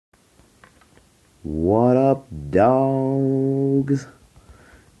What up, dogs?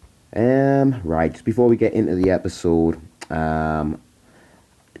 Right, just before we get into the episode,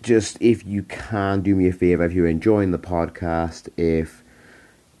 just if you can do me a favor, if you're enjoying the podcast, if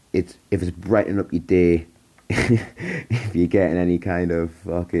it's brightening up your day, if you're getting any kind of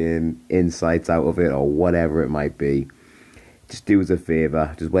fucking insights out of it or whatever it might be, just do us a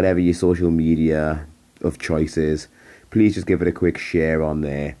favor, just whatever your social media of choice is, please just give it a quick share on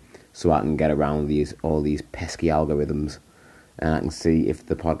there so I can get around all these pesky algorithms and I can see if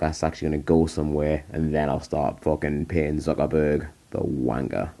the podcast's actually going to go somewhere, and then I'll start fucking paying Zuckerberg the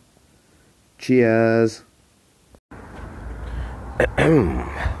wanker. Cheers! Oh,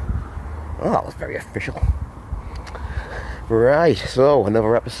 that was very official. Right, so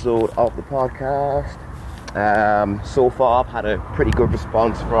another episode of the podcast. So far I've had a pretty good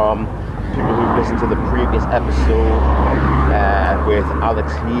response from people who've listened to the previous episode with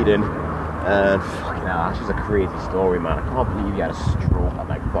Alex Heaton, and fucking hell, that's just a crazy story, man. I can't believe he had a stroke at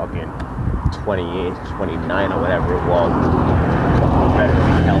like fucking 28, 29 or whatever it was. Fucking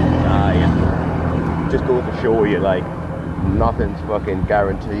incredibly healthy guy, and just goes to show you, like, nothing's fucking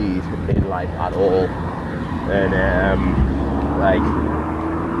guaranteed in life at all, and like,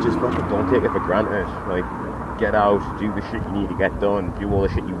 just fucking don't take it for granted. Like, get out, do the shit you need to get done, do all the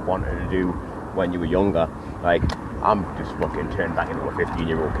shit you wanted to do when you were younger. Like, I'm just fucking turned back into a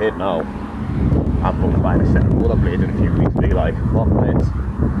 15-year-old kid now. I'm fucking buying a set of rollerblades in a few weeks to be like, fuck this.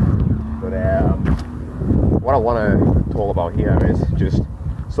 But what I want to talk about here is just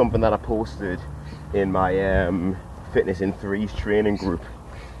something that I posted in my Fitness in Threes training group.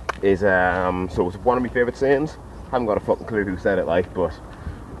 Is so it's one of my favourite sayings. I haven't got a fucking clue who said it, like, but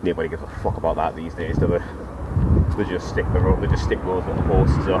nobody gives a fuck about that these days, do they? They just stick those little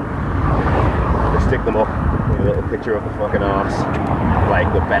posts up. They stick them up with a little picture of the fucking arse, like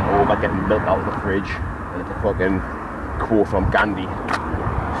the bent over getting milk out of the fridge, and it's a fucking quote from Gandhi.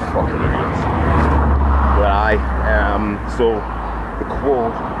 Fucking idiots. But so the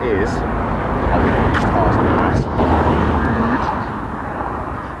quote is,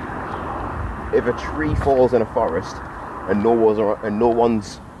 if a tree falls in a forest and no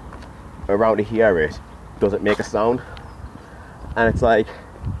one's around to hear it, does it make a sound? And it's like,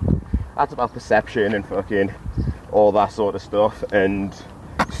 that's about perception and fucking all that sort of stuff, and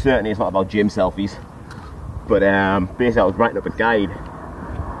certainly it's not about gym selfies. But basically I was writing up a guide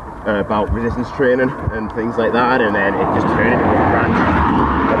about resistance training and things like that, and then it just turned into a rant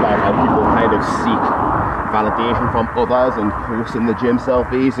about how people kind of seek validation from others and posting the gym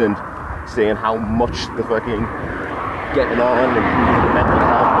selfies and saying how much they're fucking getting on and improving the mental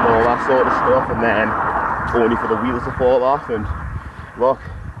health and all that sort of stuff, and then only for the wheels to fall off. And look,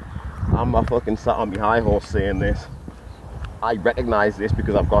 I'm not fucking sat on my high horse saying this. I recognise this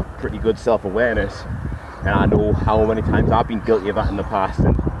because I've got pretty good self-awareness, and I know how many times I've been guilty of that in the past,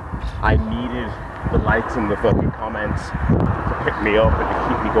 and I needed the likes and the fucking comments to pick me up and to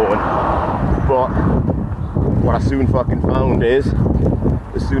keep me going. But what I soon fucking found is,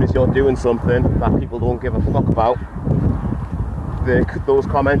 as soon as you're doing something that people don't give a fuck about, those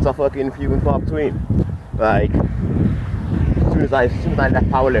comments are fucking few and far between. Like, as soon as I left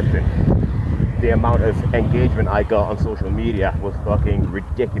powerlifting, the amount of engagement I got on social media was fucking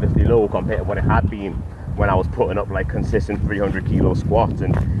ridiculously low compared to what it had been when I was putting up like consistent 300 kilo squats,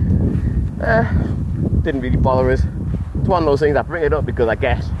 and didn't really bother us. It's one of those things. I bring it up because I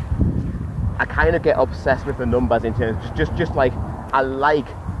kind of get obsessed with the numbers in terms, just like, I like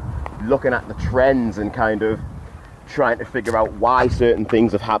looking at the trends and kind of trying to figure out why certain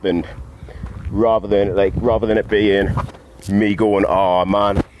things have happened, rather than it being me going, oh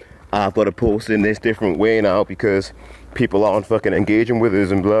man, I've got to post in this different way now because people aren't fucking engaging with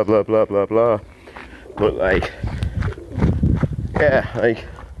us and blah blah blah blah blah. But like, yeah, like,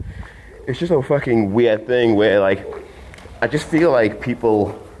 it's just a fucking weird thing where, like, I just feel like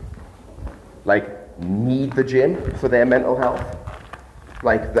people like need the gym for their mental health.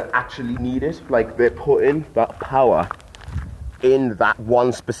 Like, they actually need it. Like, they're putting that power in that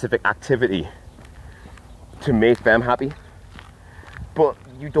one specific activity to make them happy. But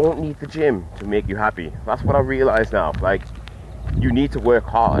you don't need the gym to make you happy. That's what I realize now. Like, you need to work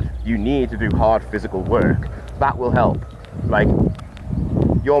hard. You need to do hard physical work. That will help. Like,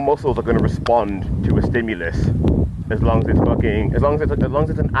 your muscles are going to respond to a stimulus as long as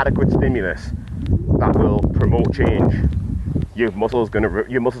it's an adequate stimulus that will promote change. Your muscles are going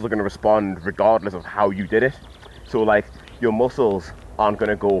to respond regardless of how you did it. So, like, your muscles aren't going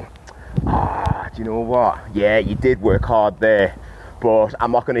to go, do you know what? Yeah, you did work hard there, but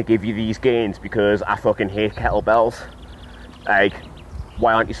I'm not going to give you these gains because I fucking hate kettlebells. Like,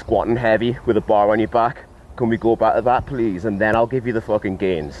 why aren't you squatting heavy with a bar on your back? Can we go back to that, please? And then I'll give you the fucking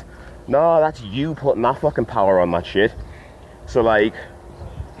gains. No, that's you putting that fucking power on that shit. So like,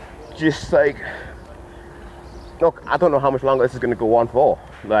 just like, look, I don't know how much longer this is going to go on for.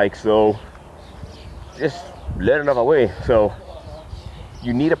 Like, so just learn another way. So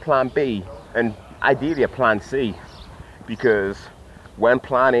you need a plan B and ideally a plan C, because when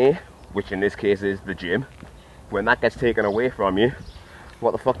plan A, which in this case is the gym, when that gets taken away from you,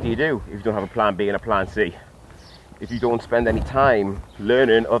 what the fuck do you do if you don't have a plan B and a plan C? If you don't spend any time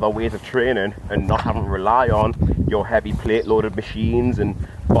learning other ways of training and not having to rely on your heavy plate loaded machines and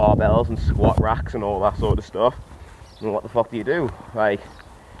barbells and squat racks and all that sort of stuff, then what the fuck do you do? Like,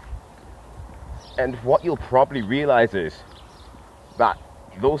 and what you'll probably realize is that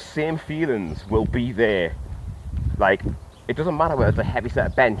those same feelings will be there. Like, it doesn't matter whether it's a heavy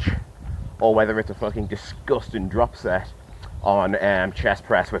set bench or whether it's a fucking disgusting drop set on chest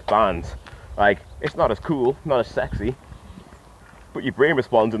press with bands. Like, it's not as cool, not as sexy, but your brain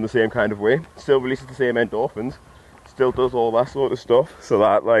responds in the same kind of way, still releases the same endorphins, still does all that sort of stuff. So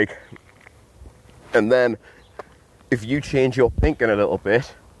that, like, and then if you change your thinking a little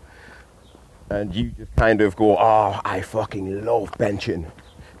bit and you just kind of go, oh, I fucking love benching.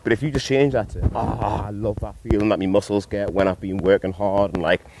 But if you just change that to, oh, I love that feeling that my muscles get when I've been working hard and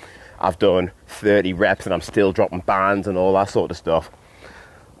like I've done 30 reps and I'm still dropping bands and all that sort of stuff,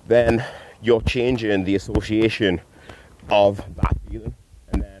 then you're changing the association of that feeling.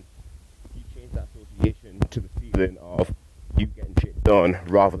 And then you change that association to the feeling of you getting shit done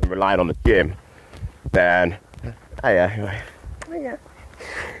rather than relying on the gym, then, and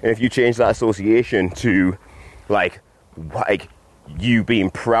if you change that association to like you being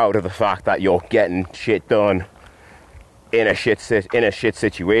proud of the fact that you're getting shit done in a shit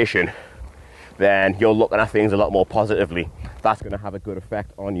situation, then you're looking at things a lot more positively. That's going to have a good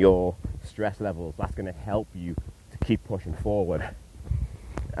effect on your stress levels. That's going to help you to keep pushing forward.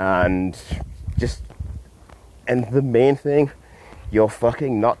 And the main thing, you're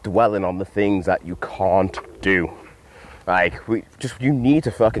fucking not dwelling on the things that you can't do. Like, you need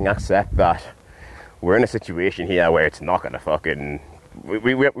to fucking accept that we're in a situation here where it's not going to fucking,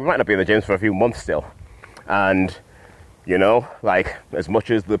 we might not be in the gyms for a few months still. And, you know, like, as much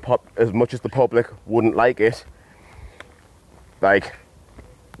as the public wouldn't like it, like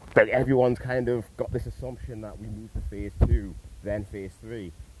everyone's kind of got this assumption that we move to phase 2, then phase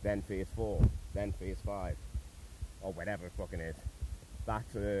 3, then phase 4, then phase 5, or whatever it fucking is.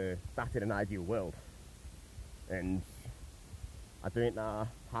 That's in an ideal world. And I don't know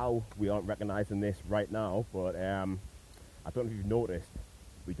how we aren't recognizing this right now, but I don't know if you've noticed,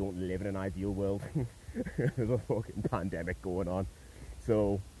 we don't live in an ideal world. There's a fucking pandemic going on.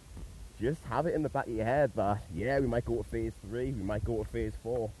 So just have it in the back of your head that, yeah, we might go to phase 3, we might go to phase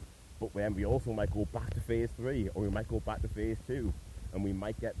 4, but then we also might go back to phase 3, or we might go back to phase 2, and we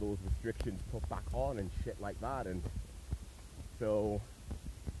might get those restrictions put back on and shit like that. And so,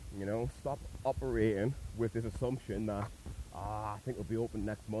 you know, stop operating with this assumption that, I think it'll be open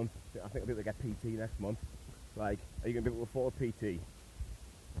next month, I think I'll be able to get PT next month. Like, are you going to be able to afford PT?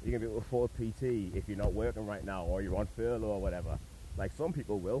 Are you going to be able to afford PT if you're not working right now, or you're on furlough or whatever? Like, some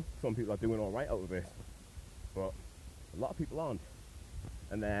people will. Some people are doing all right out of this. But a lot of people aren't.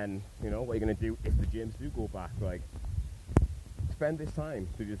 And then, you know, what are you going to do if the gyms do go back? Like, spend this time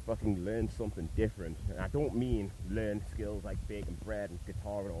to just fucking learn something different. And I don't mean learn skills like baking bread and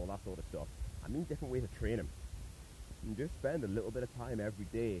guitar and all that sort of stuff. I mean different ways of training. And just spend a little bit of time every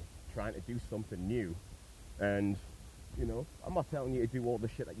day trying to do something new. And, you know, I'm not telling you to do all the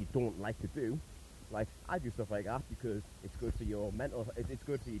shit that you don't like to do. Like, I do stuff like that because it's good for your mental, it's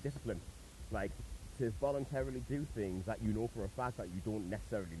good for your discipline. Like, to voluntarily do things that you know for a fact that you don't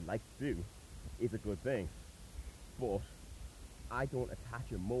necessarily like to do is a good thing. But I don't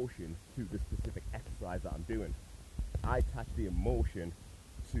attach emotion to the specific exercise that I'm doing. I attach the emotion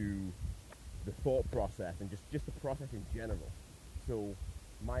to the thought process and just the process in general. So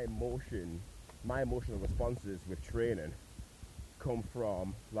my emotional responses with training come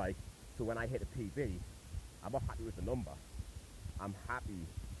from, like, so when I hit a PB, I'm not happy with the number. I'm happy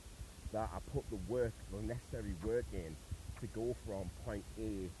that I put the necessary work in to go from point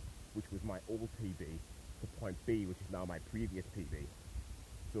A, which was my old PB, to point B, which is now my previous PB.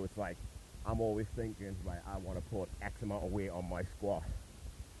 So it's like, I'm always thinking, right, I want to put X amount of weight on my squat.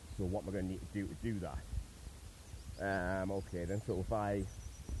 So what am I going to need to do that? Okay then, so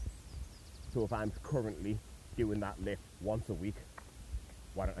if I'm currently doing that lift once a week,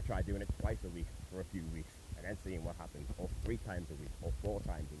 why don't I try doing it twice a week for a few weeks and then seeing what happens, or 3 times a week, or 4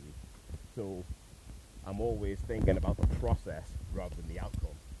 times a week. So I'm always thinking about the process rather than the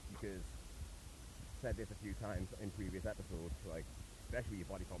outcome, because I've said this a few times in previous episodes, like, especially your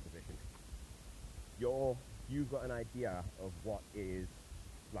body composition. You've got an idea of what is,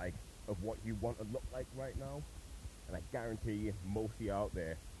 like, of what you want to look like right now, and I guarantee you, most of you out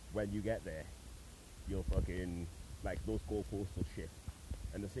there, when you get there, you'll fucking, like, those goalposts will shift.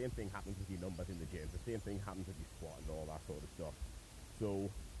 And the same thing happens with your numbers in the gym. The same thing happens with your squat and all that sort of stuff. So,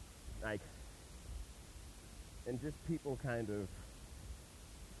 like, and just people kind of,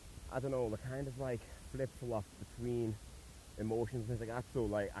 I don't know, they kind of like flip-flop between emotions and things like that. So,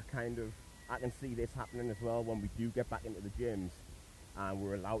 like, I can see this happening as well when we do get back into the gyms and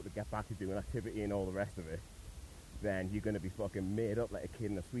we're allowed to get back to doing activity and all the rest of it. Then you're going to be fucking made up like a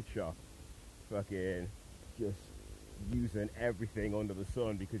kid in a sweet shop, fucking just using everything under the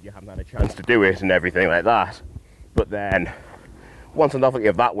sun because you haven't had a chance to do it and everything like that. But then once the novelty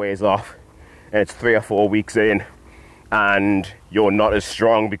of that wears off and it's 3 or 4 weeks in and you're not as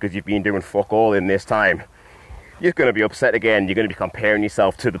strong because you've been doing fuck all in this time, you're going to be upset again. You're going to be comparing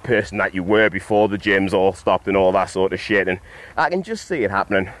yourself to the person that you were before the gyms all stopped and all that sort of shit, and I can just see it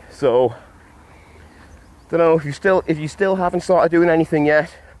happening. So don't know, if you still haven't started doing anything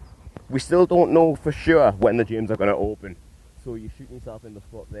yet, we still don't know for sure when the gyms are going to open, so you're shooting yourself in the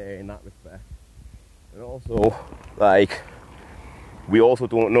foot there in that respect. And also, like, we also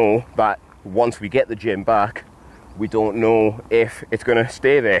don't know that once we get the gym back, we don't know if it's going to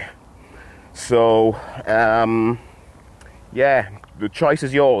stay there. So yeah, the choice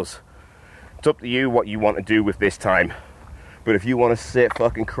is yours. It's up to you what you want to do with this time. But if you want to sit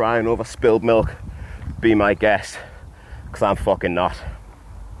fucking crying over spilled milk, be my guest, because I'm fucking not.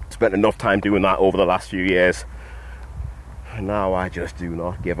 Spent enough time doing that over the last few years, and now I just do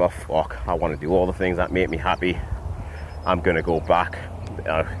not give a fuck. I want to do all the things that make me happy. I'm gonna go back.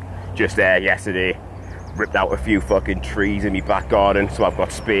 Just there yesterday, ripped out a few fucking trees in my back garden, so I've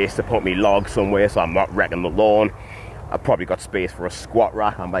got space to put me logs somewhere so I'm not wrecking the lawn. I've probably got space for a squat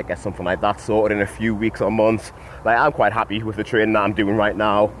rack. I might get something like that sorted in a few weeks or months. Like, I'm quite happy with the training that I'm doing right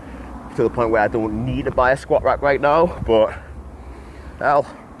now, to the point where I don't need to buy a squat rack right now. But hell,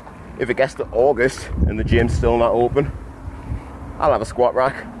 if it gets to August and the gym's still not open, I'll have a squat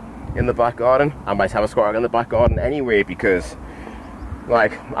rack in the back garden. I might have a squat rack in the back garden anyway, because,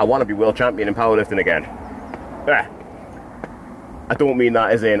 like, I want to be world champion in powerlifting again. I don't mean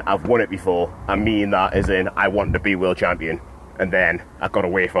that as in I've won it before. I mean that as in I want to be world champion, and then I got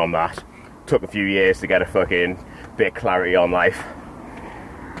away from that. Took a few years to get a fucking bit of clarity on life,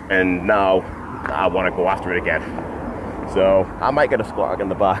 and now I want to go after it again. So I might get a squat rack in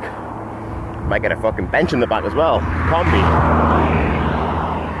the back. Might get a fucking bench in the back as well. Combi.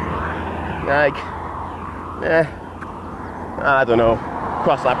 Like, I don't know.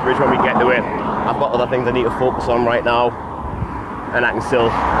 Cross that bridge when we get to it. I've got other things I need to focus on right now, and I can still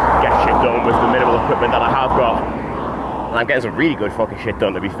get shit done with the minimal equipment that I have got. And I'm getting some really good fucking shit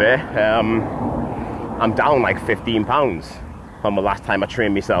done, to be fair. I'm down like 15 pounds from the last time I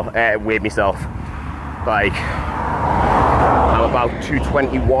trained myself, weighed myself. Like, I'm about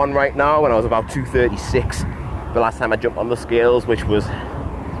 221 right now, and I was about 236 the last time I jumped on the scales, which was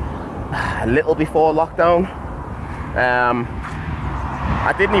a little before lockdown.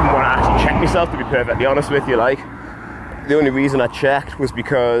 I didn't even want to actually check myself, to be perfectly honest with you. Like, the only reason I checked was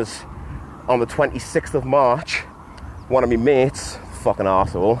because on the 26th of March, one of my mates, fucking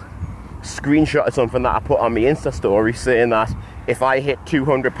arsehole, screenshotted something that I put on my Insta story saying that if I hit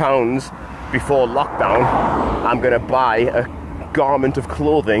 200 pounds before lockdown, I'm going to buy a garment of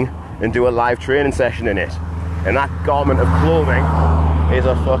clothing and do a live training session in it. And that garment of clothing is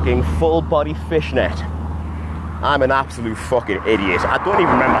a fucking full body fishnet. I'm an absolute fucking idiot. I don't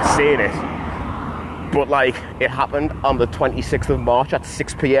even remember saying it, but like, it happened on the 26th of March at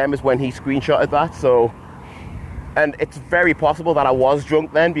 6 p.m. is when he screenshotted that. So, and it's very possible that I was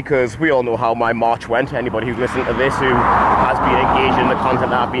drunk then, because we all know how my March went. Anybody who's listened to this who has been engaged in the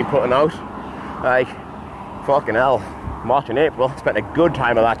content that I've been putting out, like, fucking hell, March and April, spent a good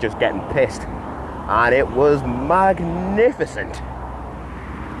time of that just getting pissed, and it was magnificent.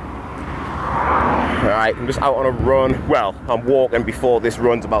 Alright, I'm just out on a run. Well, I'm walking before this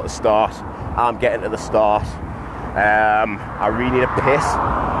run's about to start. I'm getting to the start. I really need a piss,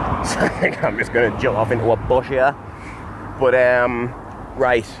 so I think I'm just going to jump off into a bush here. But,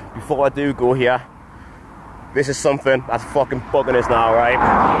 right, before I do go here, this is something that's fucking bugging us now,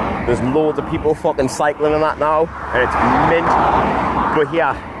 right? There's loads of people fucking cycling and that now, and it's mint. But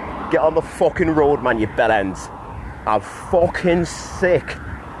yeah, get on the fucking road, man, you bellends. I'm fucking sick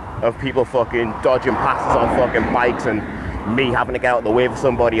of people fucking dodging passes on fucking bikes, and me having to get out of the way for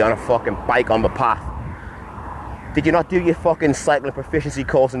somebody on a fucking bike on the path. Did you not do your fucking cycling proficiency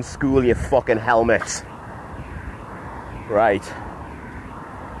course in school, you fucking helmets? Right.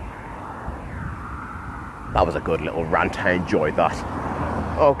 That was a good little rant, I enjoyed that.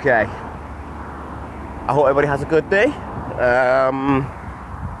 Okay. I hope everybody has a good day.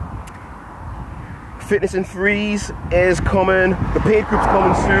 Fitness in Threes is coming. The paid group's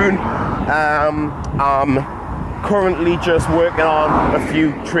coming soon. I'm currently just working on a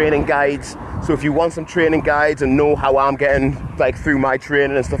few training guides. So if you want some training guides and know how I'm getting like through my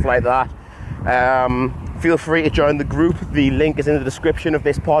training and stuff like that, feel free to join the group. The link is in the description of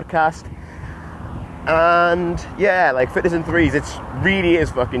this podcast. And yeah, like Fitness in Threes, it really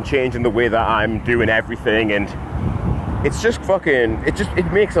is fucking changing the way that I'm doing everything, and it's just fucking,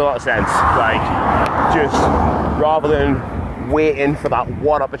 it makes a lot of sense. Like, just rather than waiting for that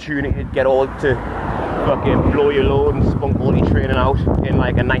one opportunity to get all to fucking blow your load and spunk all your training out in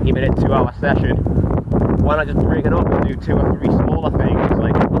like a 90-minute, 2-hour session, why not just break it up and do 2 or 3 smaller things?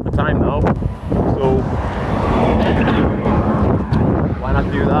 Like, I've got the time now, so why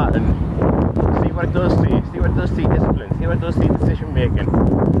not do that and see what it does to you, see what it does to your discipline, see what it does to your decision making.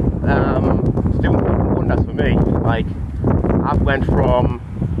 It's doing fucking wonders for me. Like, I've went from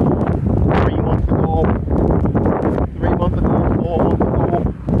 3 months ago, 4 months ago,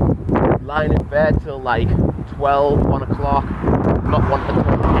 lying in bed till like 12, 1 o'clock, not wanting to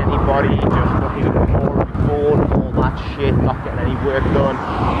talk to anybody, just looking at the phone, all that shit, not getting any work done,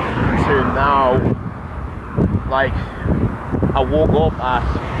 to now, like, I woke up at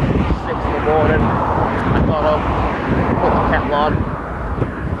 6 in the morning, I got up, put the kettle on,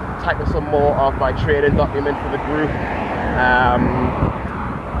 typed some more of my training document for the group,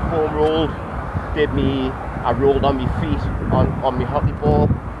 foam rolled, I rolled on my feet on my hockey ball,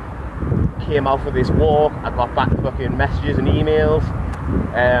 came out for this walk, I got back fucking messages and emails,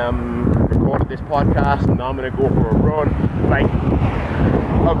 recorded this podcast, and now I'm going to go for a run. Like,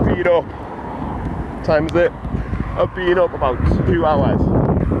 I've been up, time is it? I've been up about 2 hours,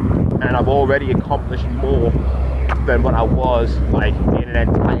 and I've already accomplished more than what I was like in an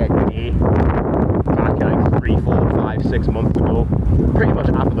entire day back like 3, 4, 5, 6 months ago, pretty much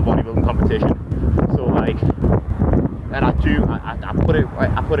after the bodybuilding competition. So like, and I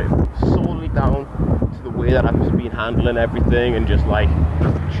put it solely down to the way that I've just been handling everything and just like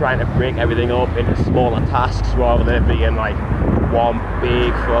trying to break everything up into smaller tasks rather than it being like one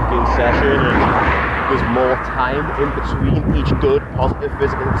big fucking session, and there's more time in between each good positive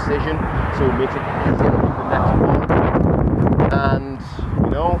physical decision, so it makes it easier to do the next one. And you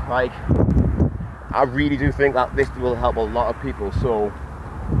know, like, I really do think that this will help a lot of people. So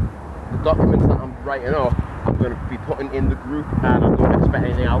the documents that I'm writing up, I'm going to be putting in the group, and I don't expect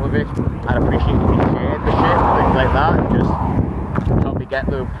anything out of it. I'd appreciate if you shared the shit, things like that, and just help me get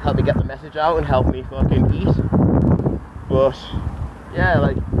the message out and help me fucking eat. But yeah,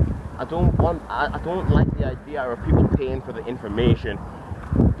 like, I don't like the idea of people paying for the information,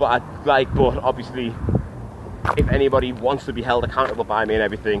 but obviously, if anybody wants to be held accountable by me and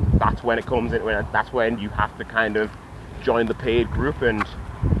everything, that's when it comes in. That's when you have to kind of join the paid group. And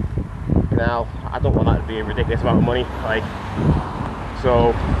now, I don't want that to be a ridiculous amount of money. Like,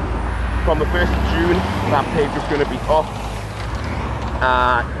 so from the 1st of June, that paid group's going to be up.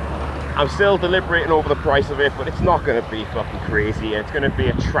 I'm still deliberating over the price of it, but it's not going to be fucking crazy. It's going to be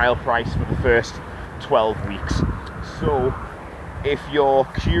a trial price for the first 12 weeks. So if you're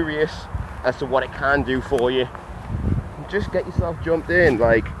curious as to what it can do for you, just get yourself jumped in.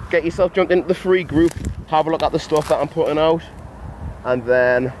 Like, get yourself jumped into the free group, have a look at the stuff that I'm putting out, and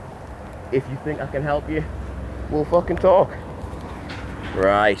then if you think I can help you, we'll fucking talk.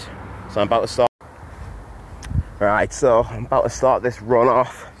 Right, so I'm about to start this run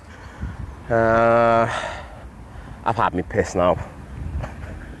off. I've had me piss now.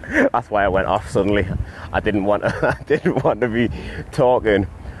 That's why I went off suddenly. I didn't want to be talking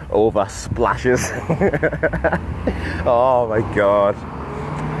over splashes. Oh my god.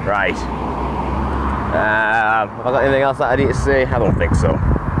 Right. Have I got anything else that I need to say? I don't think so.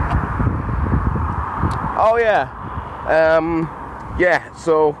 Oh yeah. Yeah,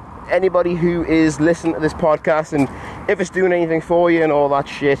 so anybody who is listening to this podcast, and if it's doing anything for you and all that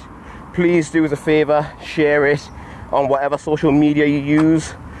shit, please do us a favour, share it on whatever social media you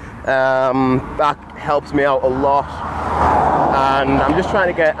use. That helps me out a lot. And I'm just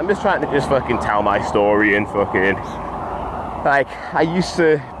trying to just fucking tell my story, and fucking, like, I used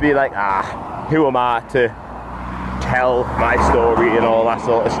to be like, who am I to tell my story and all that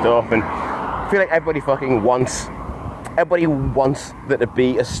sort of stuff, and I feel like everybody wants there to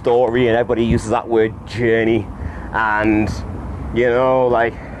be a story, and everybody uses that word journey, and you know,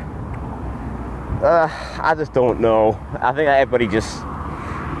 like, I just don't know. I think everybody just...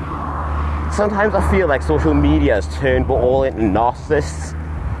 Sometimes I feel like social media has turned all into narcissists.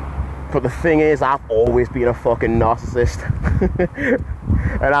 But the thing is, I've always been a fucking narcissist.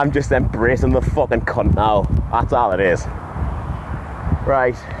 And I'm just embracing the fucking cunt now. That's all it is.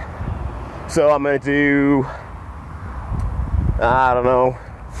 Right. So I'm going to do, I don't know,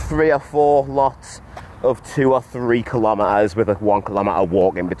 3 or 4 lots of 2 or 3 kilometers with a 1 kilometer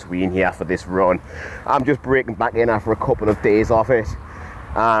walk in between here for this run. I'm just breaking back in after a couple of days off it.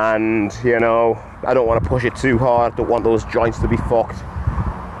 And, you know, I don't want to push it too hard. Don't want those joints to be fucked.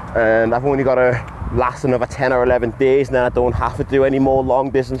 And I've only got to last another 10 or 11 days now. I don't have to do any more long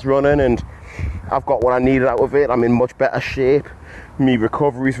distance running, and I've got what I needed out of it. I'm in much better shape. My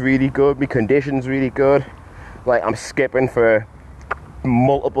recovery's really good. My condition's really good. Like, I'm skipping for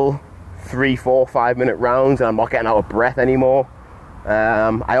multiple 3, 4, 5 minute rounds, and I'm not getting out of breath anymore.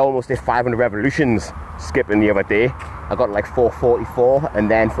 I almost did 500 revolutions skipping the other day. I got like 444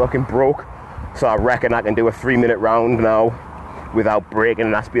 and then fucking broke. So I reckon I can do a 3-minute round now without breaking,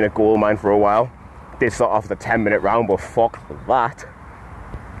 and that's been a goal of mine for a while. Did start off the 10-minute round, but fuck that.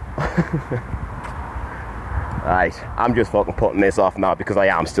 Right, I'm just fucking putting this off now because I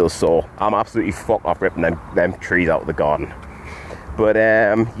am still sore. I'm absolutely fucked off ripping them trees out of the garden. But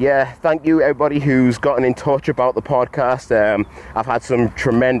yeah, thank you everybody who's gotten in touch about the podcast. I've had some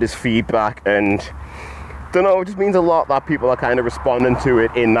tremendous feedback, and don't know, it just means a lot that people are kind of responding to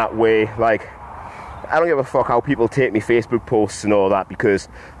it in that way. Like, I don't give a fuck how people take me Facebook posts and all that, because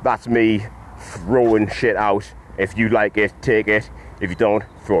that's me throwing shit out. If you like it, take it. If you don't,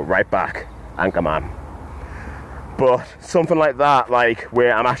 throw it right back. Anchor man. But something like that, like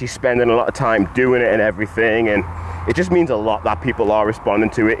where I'm actually spending a lot of time doing it and everything, and it just means a lot that people are responding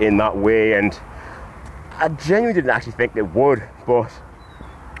to it in that way. And I genuinely didn't actually think they would, but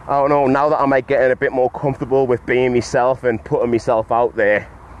I don't know, now that I'm like getting a bit more comfortable with being myself and putting myself out there,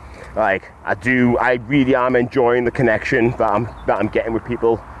 like I really am enjoying the connection that I'm getting with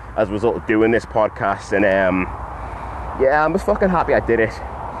people as a result of doing this podcast. And yeah, I'm just fucking happy I did it.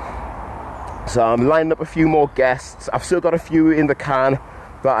 So I'm lining up a few more guests. I've still got a few in the can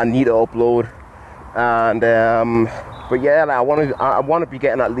that I need to upload. And but yeah, like, I want to be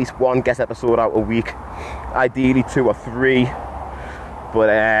getting at least 1 guest episode out a week, ideally 2 or 3. But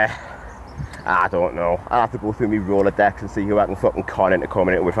I don't know. I'll have to go through my Rolodex and see who I can fucking con into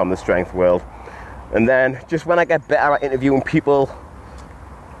coming in with from the strength world. And then just when I get better at interviewing people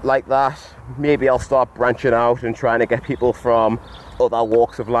like that, maybe I'll start branching out and trying to get people from other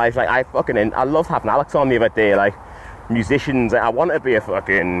walks of life. Like I loved having Alex on the other day. Like, musicians, I want it to be a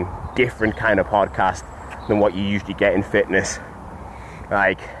fucking different kind of podcast than what you usually get in fitness.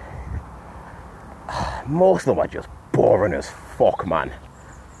 Like, most of them are just boring as fuck, man.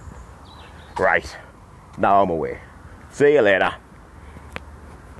 Right, now I'm away. See you later.